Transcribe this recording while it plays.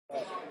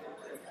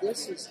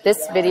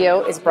This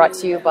video is brought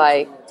to you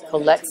by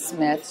Colette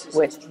Smith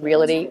with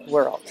Realty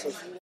World.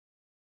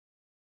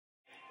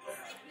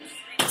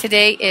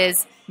 Today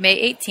is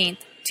May 18th,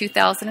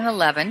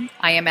 2011.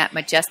 I am at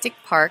Majestic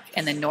Park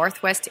in the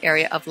northwest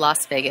area of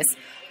Las Vegas,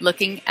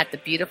 looking at the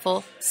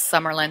beautiful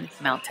Summerlin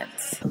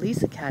Mountains.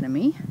 Lease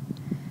Academy,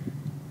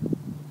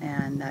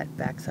 and that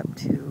backs up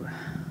to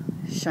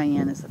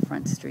Cheyenne is the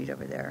front street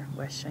over there,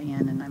 West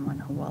Cheyenne, and I'm on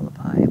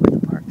Hualapai where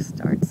the park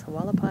starts.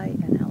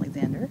 Hualapai and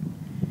Alexander.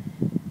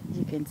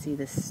 You can see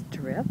the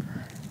strip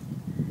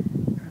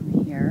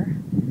from here,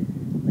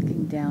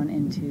 looking down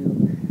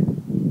into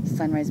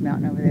Sunrise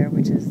Mountain over there,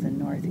 which is the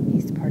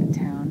northeast part of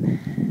town,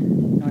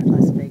 North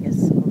Las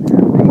Vegas, over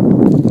that way.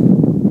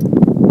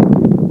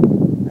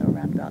 Little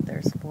roundabout,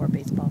 there's 4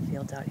 baseball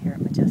fields out here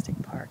at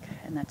Majestic Park,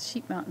 and that's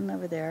Sheep Mountain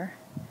over there,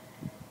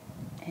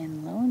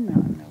 and Lone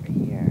Mountain over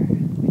here,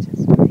 which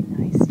is really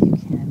nice. You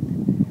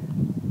can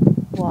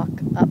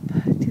walk up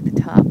to the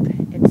top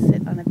and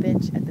sit on a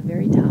bench at the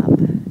very top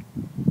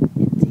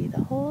and see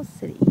the whole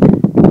city.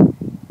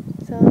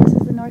 So this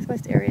is the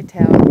northwest area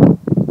town.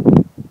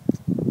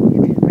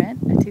 You can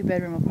rent a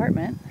 2-bedroom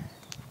apartment.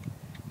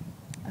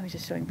 I was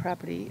just showing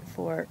property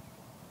for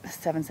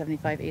 $775,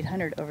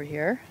 $800 over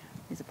here.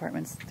 These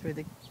apartments through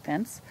the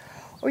fence.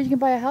 Or you can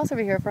buy a house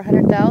over here for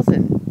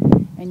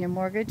 $100,000, and your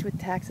mortgage with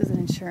taxes and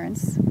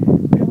insurance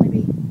would only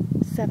be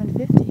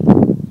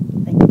 $750.